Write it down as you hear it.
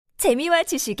재미와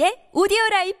지식의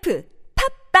오디오라이프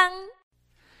팝빵.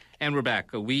 And we're back.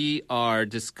 We are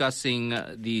discussing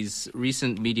these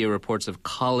recent media reports of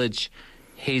college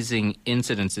hazing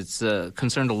incidents. It's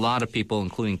concerned a lot of people,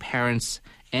 including parents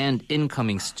and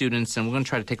incoming students. And we're going to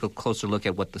try to take a closer look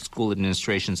at what the school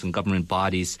administrations and government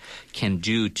bodies can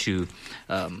do to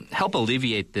help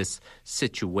alleviate this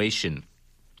situation.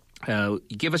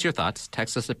 Give us your thoughts.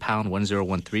 Text us at pound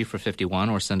 1013 for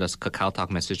 51 or send us a Kakao Talk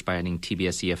message by adding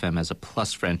TBS EFM as a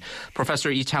plus friend. Professor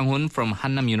Lee Chang-hun from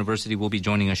Hannam University will be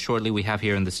joining us shortly. We have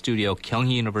here in the studio Kyung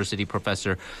University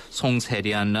Professor Song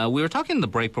Se-rian. We were talking in the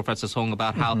break, Professor Song,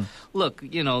 about how, look,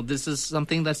 you know, this is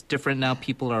something that's different now.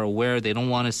 People are aware. They don't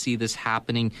want to see this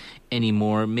happening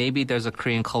anymore. Maybe there's a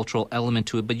Korean cultural element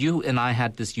to it, but you and I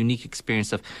had this unique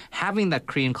experience of having that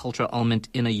Korean cultural element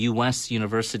in a U.S.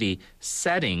 university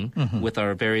setting with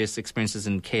our various experiences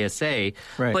in KSA.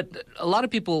 Right. But a lot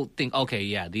of people think, okay,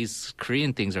 yeah, these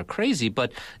Korean things are crazy.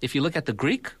 But if you look at the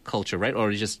Greek culture, right,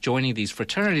 or just joining these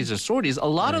fraternities or sororities, a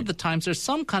lot of the times there's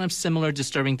some kind of similar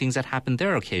disturbing things that happen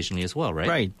there occasionally as well, right?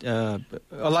 Right. A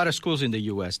lot of schools in the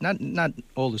U.S., not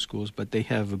all the schools, but they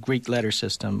have a Greek letter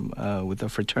system with the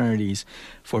fraternities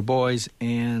for boys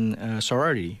and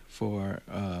sorority for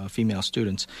female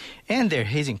students. And their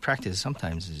hazing practice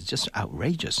sometimes is just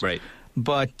outrageous. Right.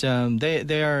 But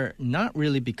they are not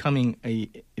really becoming a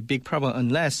big problem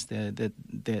unless there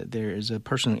is a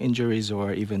personal injuries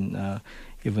or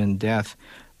even death,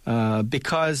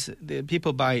 because the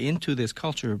people buy into this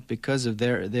culture because of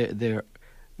their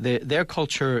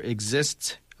culture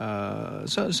exists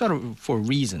sort of for a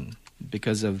reason,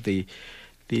 because of the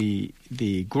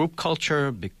group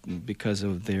culture, because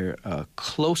of their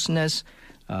closeness,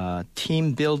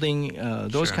 team building,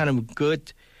 those kind of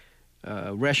good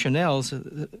rationales.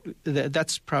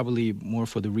 That's probably more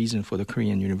for the reason for the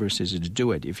Korean universities to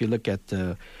do it. If you look at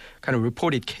the kind of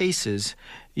reported cases,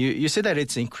 you say that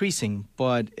it's increasing,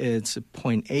 but it's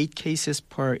 0.8 cases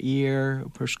per year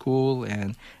per school,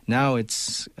 and now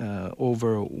it's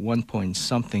over 1 point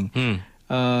something.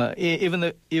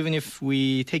 Even if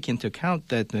we take into account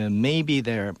that maybe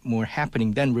there are more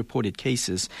happening than reported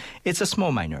cases, it's a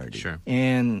small minority. Sure.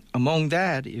 And among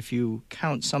that, if you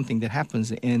count something that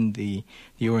happens in the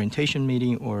orientation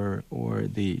meeting or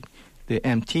the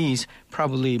MTs,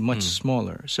 probably much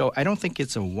smaller. So I don't think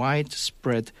it's a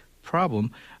widespread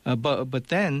problem. But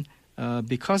then,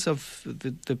 because of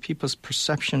the people's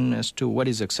perception as to what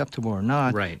is acceptable or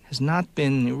not, has not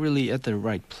been really at the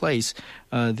right place,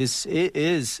 this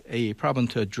is a problem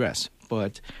to address.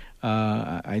 But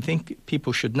I think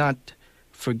people should not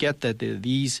forget that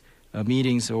these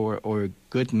meetings or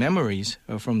good memories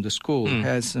from the school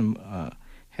has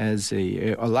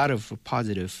a lot of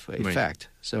positive effect.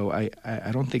 So I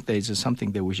don't think that is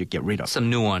something that we should get rid of. Some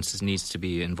nuances needs to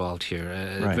be involved here.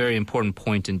 A very important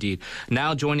point indeed.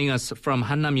 Now joining us from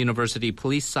Hannam University,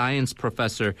 Police Science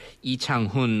Professor Lee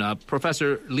Chang-hun.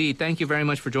 Professor Lee, thank you very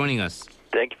much for joining us.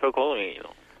 Thank you for calling me.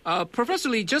 Professor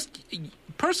Lee, just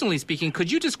personally speaking,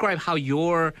 could you describe how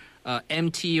your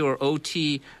MT or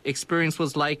OT experience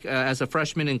was like as a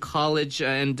freshman in college,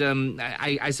 and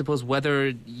I suppose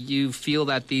whether you feel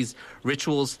that these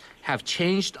rituals have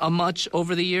changed much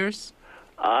over the years?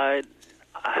 I'm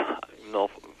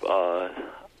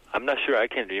not sure I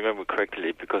can remember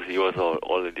correctly because it was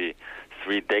already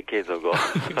 3 decades ago.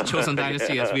 Chosun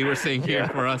Dynasty, as we were saying here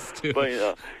for us too.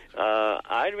 But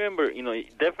I remember,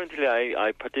 definitely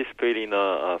I participated in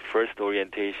a first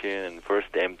orientation and first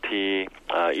MT.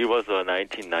 It was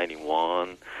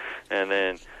 1991, and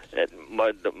then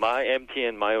my MT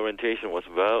and my orientation was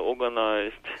well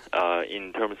organized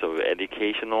in terms of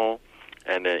educational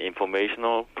and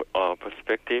informational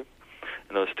perspective.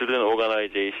 Student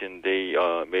organization, they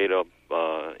made up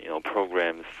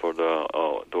programs for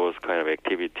those kind of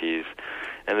activities,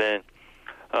 and then.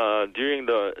 During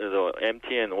the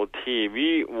MT and OT,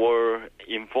 we were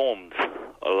informed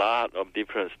a lot of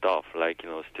different stuff, like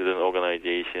student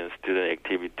organizations, student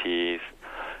activities,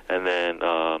 and then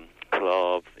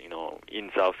clubs.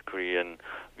 In South Korean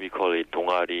we call it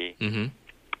동아리,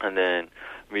 and then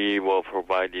we were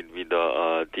provided with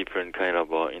different kind of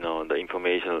the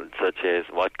information, such as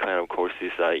what kind of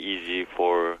courses are easy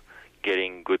for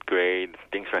getting good grades,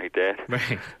 things like that.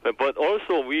 Right. But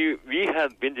also we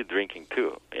had binge drinking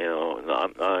too.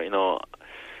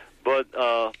 But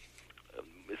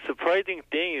surprising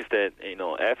thing is that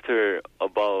after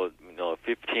about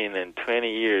 15 and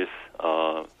 20 years,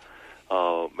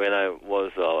 when I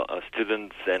was a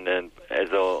student and then as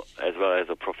well as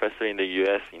a professor in the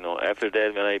U.S. After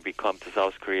that when I become to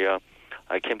South Korea,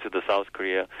 I came to the South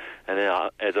Korea, and then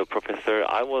as a professor,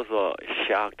 I was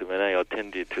shocked when I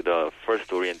attended to the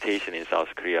first orientation in South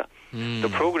Korea. The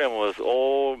program was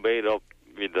all made up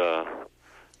with a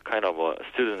kind of a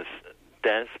students'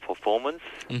 dance performance.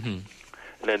 And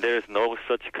then there's no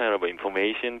such kind of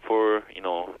information for,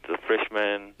 the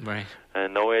freshmen. Right.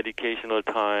 And no educational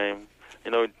time.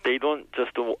 They don't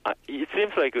just, it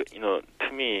seems like,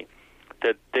 to me,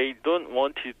 that they don't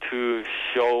want you to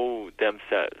show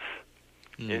themselves.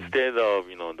 Instead of,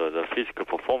 the physical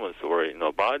performance or,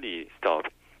 body stuff,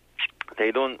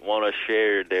 they don't want to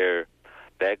share their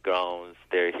backgrounds,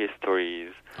 their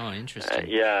histories. Oh, interesting.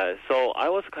 Yeah, so I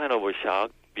was kind of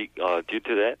shocked due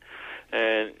to that.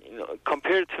 And,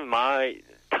 compared to my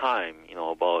time,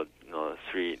 about,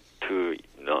 3 to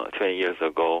 20 years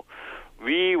ago,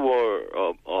 we were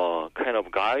kind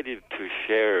of guided to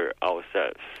share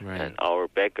ourselves and our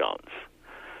backgrounds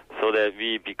so that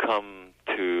we become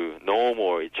to know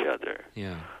more each other.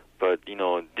 Yeah. But,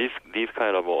 this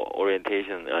kind of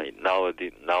orientation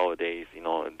nowadays,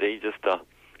 they just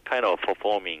kind of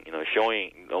performing,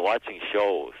 showing, watching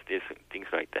shows, things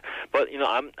like that. But,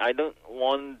 I don't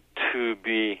want to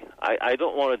I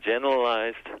don't want to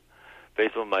generalize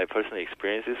based on my personal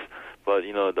experiences. But,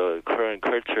 the current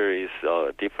culture is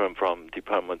different from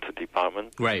department to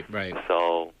department. Right.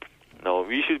 So,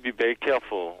 we should be very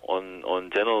careful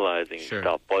on generalizing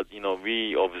stuff. But,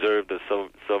 we observed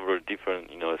several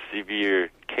different, severe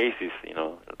cases,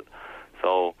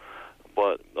 So,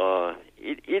 but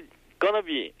it's going to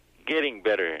be getting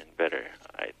better and better,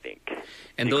 I think,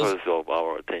 and because of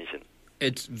our attention.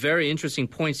 It's very interesting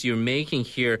points you're making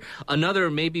here.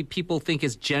 Another maybe people think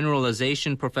is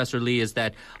generalization, Professor Lee, is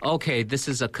that, okay, this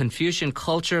is a Confucian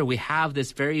culture. We have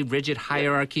this very rigid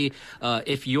hierarchy.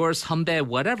 If you're 선배,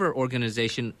 whatever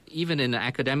organization, even in an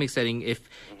academic setting, if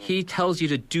he tells you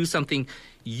to do something,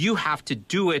 you have to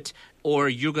do it or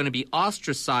you're going to be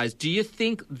ostracized. Do you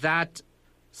think that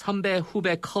선배,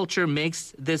 후배 culture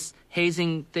makes this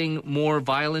hazing thing more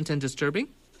violent and disturbing?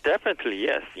 Definitely,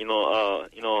 yes.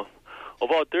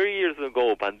 About 30 years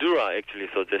ago, Bandura actually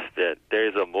suggested that there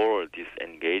is a moral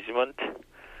disengagement.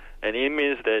 And it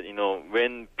means that,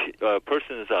 when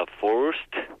persons are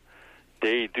forced,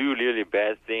 they do really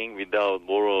bad thing without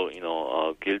moral,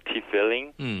 guilty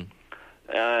feeling.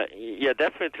 Yeah,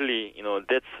 definitely,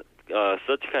 that's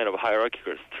such kind of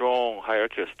strong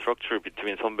hierarchical structure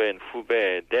between 선배 and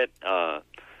후배 that,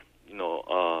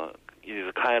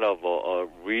 is kind of a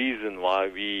reason why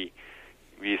we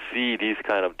see these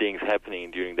kind of things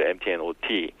happening during the MT and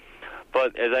OT.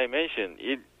 But as I mentioned,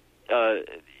 it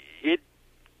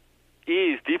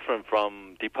is different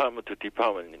from department to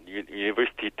department,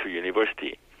 university to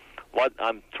university. What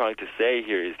I'm trying to say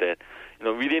here is that,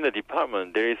 within a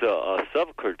department, there is a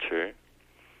subculture,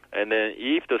 and then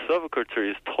if the subculture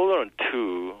is tolerant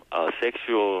to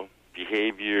sexual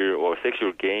behavior or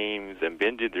sexual games and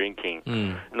binge drinking,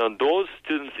 those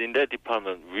students in that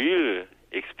department will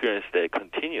experience that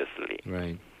continuously.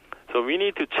 Right. So we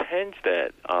need to change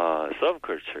that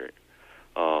subculture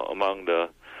among the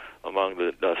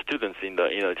students in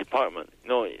the department.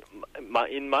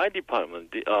 In my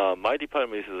department, my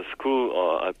department is a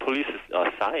school police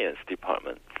science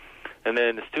department, and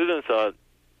then the students are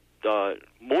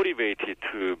motivated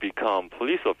to become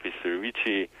police officer, which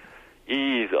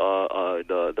is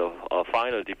the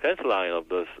final defense line of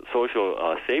the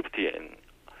social safety. And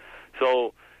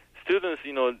so students,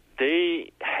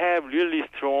 they have really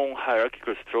strong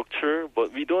hierarchical structure,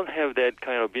 but we don't have that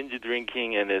kind of binge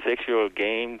drinking and sexual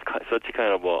game, such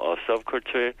kind of a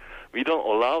subculture. We don't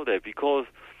allow that because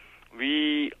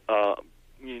we,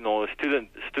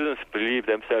 students believe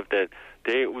themselves that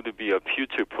they would be a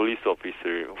future police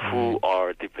officer who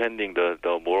are defending the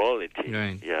morality.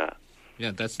 Right. Yeah.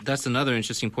 Yeah, that's another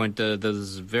interesting point.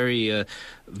 There's very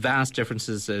vast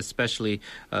differences, especially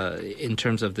in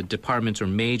terms of the departments or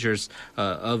majors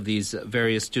of these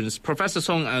various students. Professor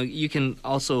Song, you can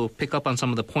also pick up on some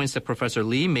of the points that Professor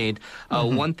Lee made.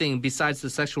 One thing, besides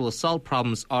the sexual assault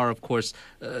problems, are, of course,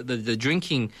 the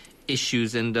drinking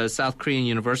issues. And South Korean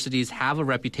universities have a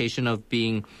reputation of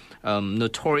being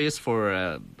notorious for,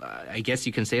 I guess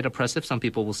you can say it, oppressive. Some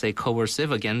people will say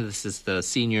coercive. Again, this is the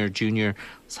senior, junior,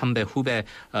 선배, 후배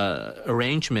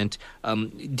arrangement.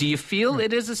 Do you feel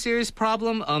it is a serious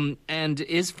problem? And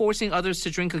is forcing others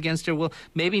to drink against their will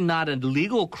maybe not a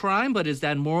legal crime, but is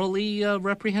that morally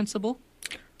reprehensible?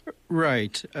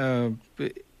 Right.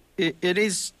 It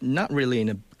is not really in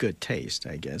a good taste,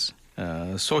 I guess.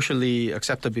 Socially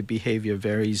acceptable behavior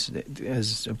varies,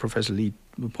 as Professor Lee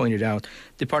pointed out,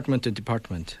 department to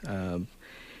department.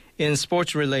 In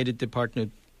sports-related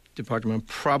department, department,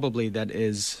 probably that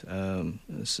is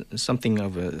something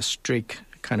of a strict,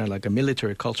 kind of like a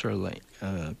military culture.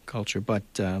 But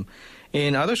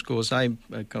in other schools, I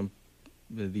come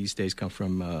these days come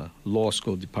from law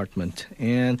school department,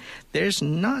 and there's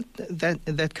not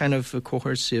that kind of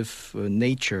coercive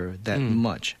nature that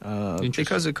much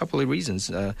because a couple of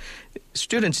reasons.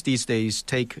 Students these days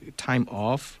take time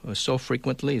off so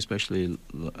frequently, especially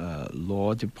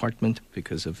law department,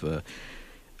 because of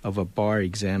a bar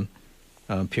exam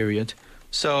period.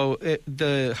 So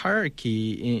the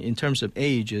hierarchy in terms of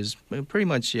age is pretty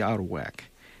much out of whack.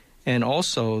 And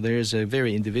also there's a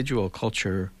very individual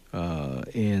culture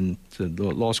in the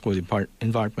law school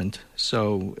environment.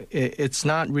 So it's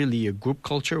not really a group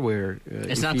culture where...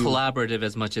 it's not collaborative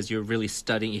as much as you're really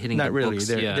studying, hitting the books.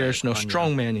 Not really. There's no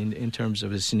strongman in terms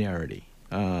of his seniority.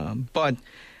 But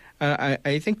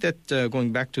I think that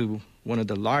going back to one of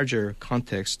the larger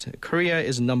contexts, Korea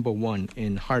is number one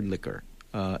in hard liquor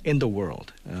in the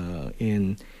world.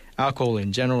 In alcohol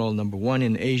in general, number one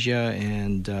in Asia,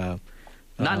 and...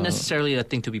 not necessarily a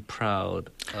thing to be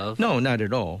proud of. No, not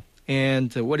at all.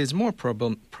 And what is more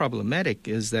problematic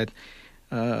is that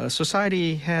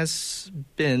society has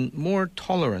been more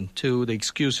tolerant to the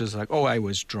excuses like, oh, I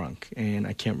was drunk and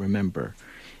I can't remember.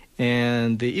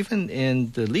 And even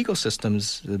in the legal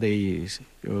systems, they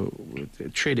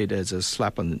treat it as a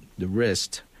slap on the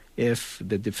wrist if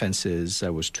the defense is I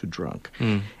was too drunk.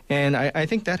 And I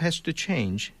think that has to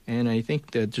change. And I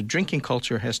think that the drinking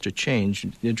culture has to change.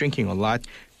 The drinking a lot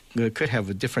could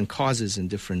have different causes and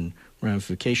different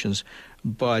ramifications.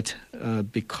 But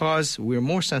because we're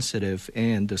more sensitive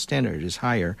and the standard is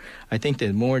higher, I think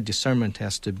that more discernment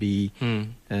has to be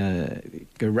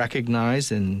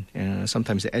recognized and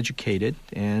sometimes educated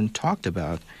and talked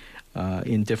about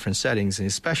in different settings, and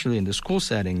especially in the school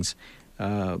settings.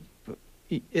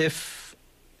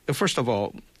 First of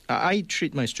all, I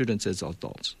treat my students as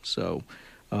adults, so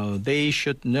they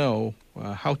should know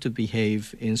how to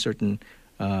behave in certain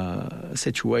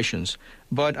situations.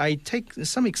 But I take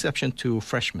some exception to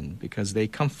freshmen because they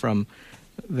come from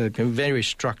the very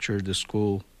structured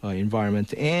school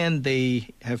environment, and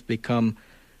they have become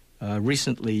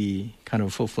recently kind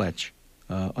of full-fledged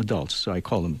adults. So I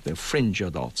call them the fringe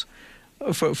adults.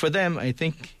 For them, I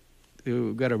think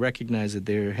you've got to recognize that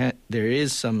there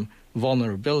is some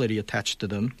vulnerability attached to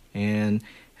them and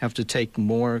have to take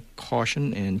more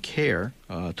caution and care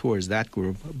towards that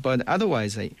group. But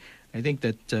otherwise, I think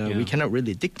that we cannot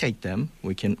really dictate them.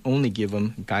 We can only give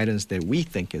them guidance that we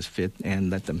think is fit and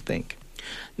let them think.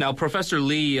 Now, Professor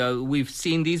Lee, we've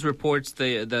seen these reports,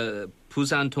 the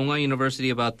Busan Donghwa University,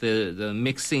 about the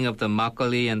mixing of the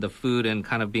makgeolli and the food and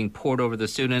kind of being poured over the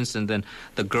students, and then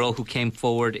the girl who came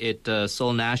forward at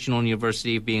Seoul National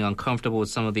University being uncomfortable with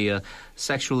some of the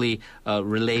sexually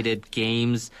related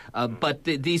games. But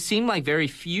these seem like very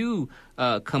few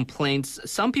complaints.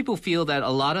 Some people feel that a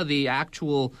lot of the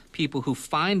actual people who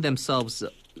find themselves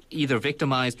either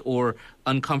victimized or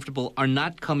uncomfortable are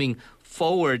not coming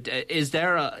forward. Is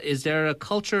there a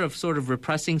culture of sort of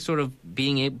repressing, sort of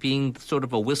being sort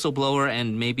of a whistleblower,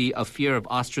 and maybe a fear of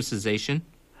ostracization?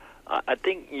 I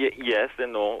think yes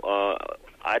and no.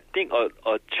 I think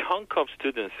a chunk of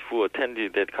students who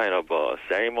attended that kind of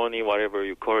ceremony, whatever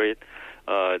you call it,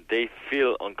 they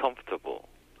feel uncomfortable.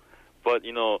 But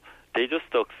they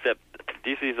just accept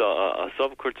this is a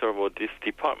subculture of this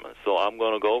department, so I'm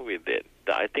gonna go with it.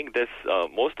 I think that's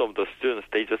most of the students.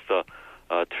 They just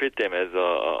treat them as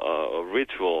a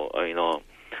ritual,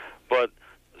 But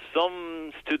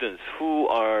some students who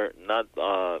are not,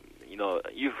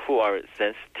 who are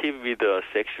sensitive with the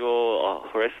sexual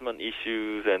harassment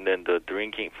issues and then the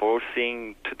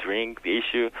forcing to drink the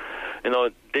issue,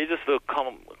 they just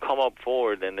come up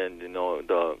forward and then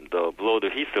the blow the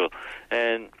whistle.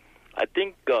 And I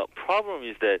think the problem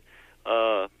is that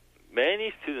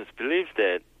many students believe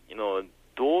that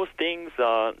those things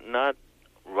are not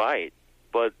right.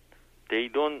 But they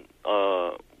don't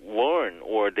warn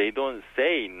or they don't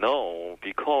say no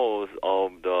because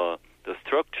of the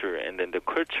structure and then the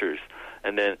cultures.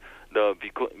 And then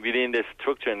within the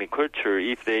structure and the culture,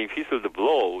 if they whistle the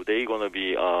blow, they're going to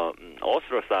be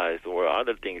ostracized or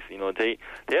other things. They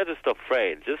are just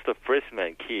afraid, just the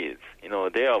freshman kids.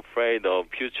 They are afraid of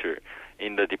future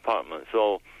in the department.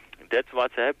 So that's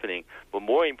what's happening. But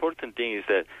more important thing is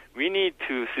that we need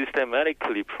to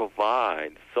systematically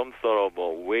provide some sort of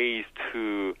ways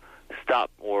to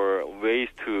stop or ways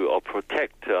to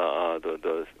protect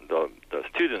the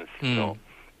students.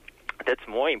 That's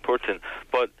more important.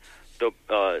 But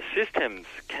the systems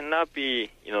cannot be,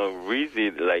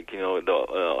 rigid like,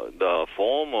 the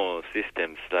formal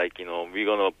systems, like, we're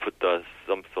gonna put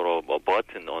some sort of a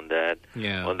button on that,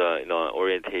 on the,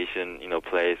 orientation,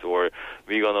 place, or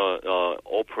we're gonna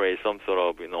operate some sort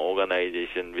of,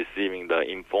 organization receiving the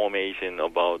information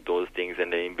about those things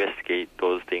and then investigate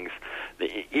those things.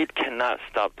 It cannot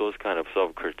stop those kind of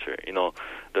subculture.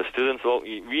 The students,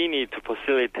 we need to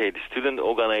facilitate student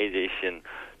organization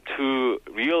to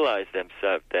realize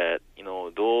themselves that,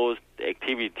 those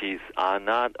activities are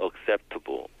not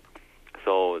acceptable.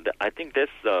 So I think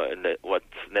that's what's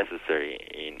necessary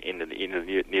in the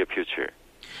near future.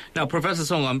 Now, Professor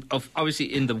Song,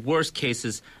 obviously in the worst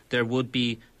cases, there would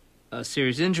be a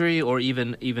serious injury or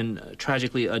even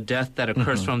tragically a death that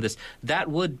occurs from this. That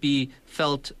would be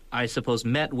felt, I suppose,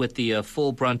 met with the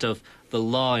full brunt of the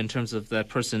law in terms of that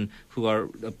person who are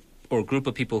or group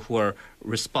of people who are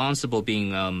responsible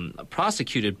being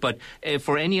prosecuted. But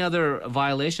for any other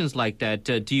violations like that,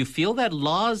 do you feel that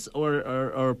laws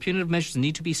or punitive measures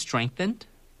need to be strengthened?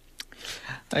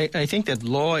 I think that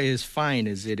law is fine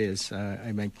as it is.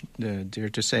 I might dare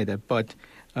to say that. But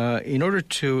in order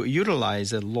to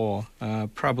utilize a law,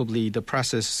 probably the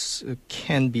process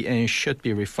can be and should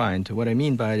be refined. What I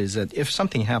mean by it is that if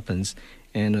something happens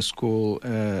in a school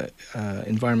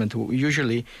environment,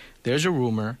 usually there's a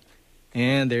rumor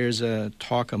and there's a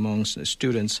talk amongst the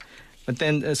students. But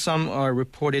then some are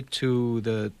reported to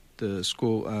the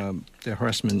school,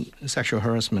 the sexual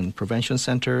harassment prevention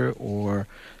center, or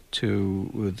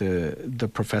to the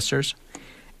professors.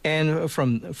 And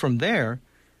from there,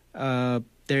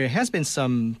 there has been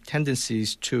some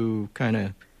tendencies to kind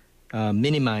of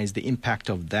minimize the impact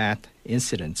of that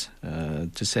incident,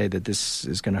 to say that this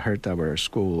is going to hurt our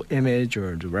school image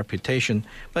or the reputation,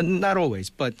 but not always.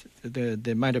 But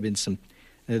there might have been some.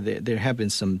 There have been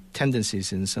some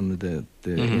tendencies in some of the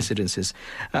incidences.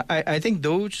 I think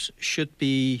those should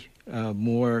be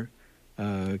more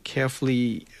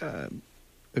carefully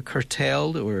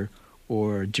curtailed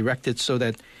or directed, so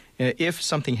that if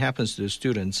something happens to the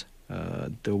students,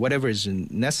 whatever is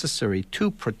necessary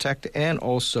to protect and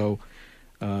also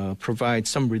provide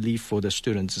some relief for the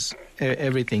students,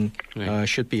 everything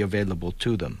should be available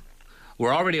to them.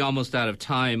 We're already almost out of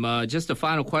time. Just a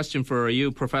final question for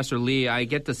you, Professor Lee. I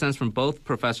get the sense from both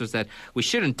professors that we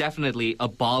shouldn't definitely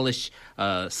abolish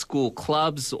school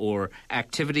clubs or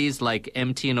activities like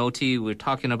MT and OT. We're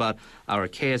talking about our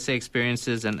KSA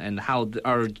experiences and how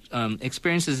our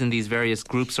experiences in these various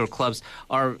groups or clubs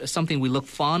are something we look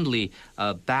fondly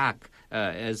back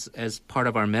as part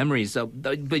of our memories.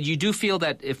 But you do feel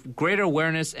that if greater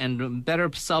awareness and better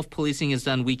self-policing is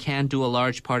done, we can do a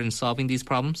large part in solving these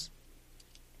problems?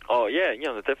 Oh yeah,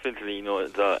 definitely.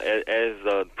 As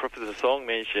Professor Song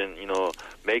mentioned,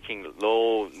 making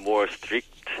law more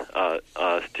stricter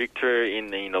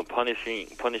in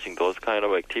punishing those kind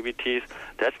of activities,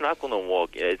 that's not going to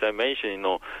work. As I mentioned,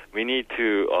 we need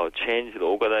to change the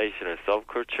organizational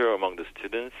subculture among the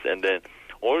students, and then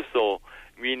also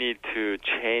we need to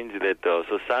change the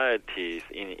societies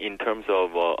in terms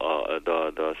of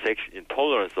the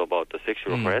tolerance about the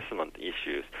sexual harassment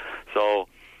issues. So.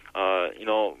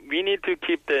 We need to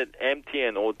keep that MT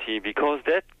and OT because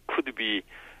that could be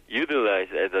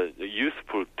utilized as a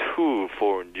useful tool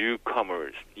for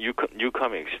newcoming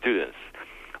students.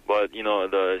 But,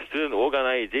 the student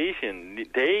organization,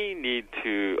 they need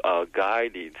to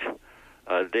guide it.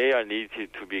 They are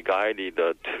needed to be guided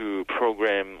to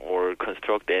program or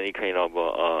construct any kind of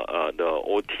the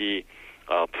OT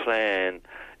plan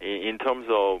in terms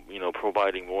of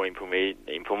providing more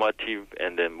informative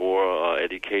and then more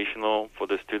educational for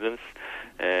the students,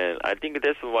 and I think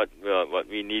that's what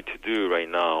we need to do right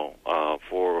now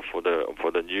for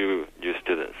the new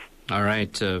students. All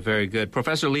right, very good,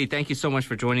 Professor Lee. Thank you so much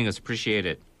for joining us. Appreciate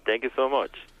it. Thank you so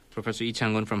much, Professor Lee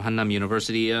Chang-un from Hannam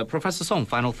University. Professor Song,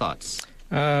 final thoughts.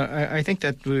 I think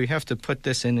that we have to put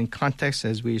this in context,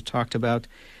 as we talked about.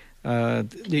 The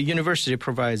university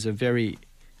provides a very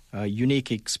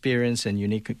unique experience and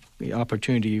unique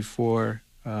opportunity for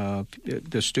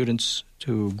the students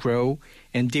to grow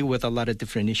and deal with a lot of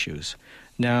different issues.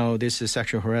 Now, this is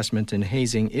sexual harassment and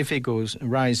hazing. If it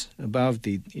rise above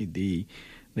the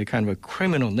kind of a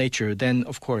criminal nature, then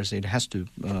of course it has to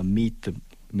meet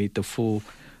the full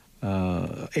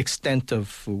extent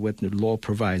of what the law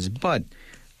provides. But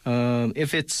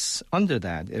if it's under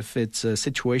that, if it's a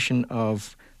situation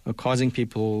of causing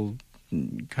people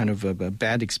kind of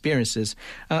bad experiences,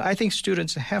 I think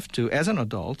students have to, as an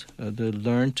adult,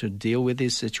 learn to deal with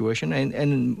this situation.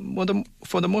 And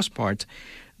for the most part,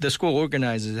 the school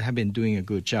organizers have been doing a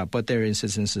good job. But there are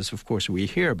instances, of course, we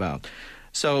hear about.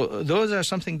 So those are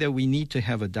something that we need to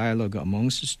have a dialogue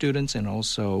amongst the students and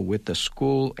also with the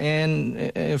school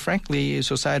and, frankly,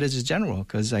 society as general,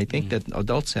 because I think that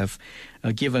adults have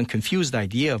given confused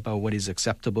idea about what is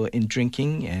acceptable in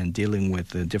drinking and dealing with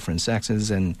the different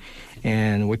sexes and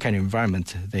what kind of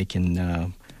environment they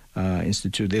can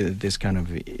institute this kind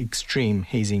of extreme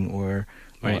hazing or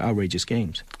outrageous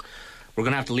games. We're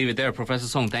going to have to leave it there. Professor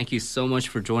Song, thank you so much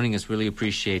for joining us. Really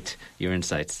appreciate your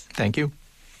insights. Thank you.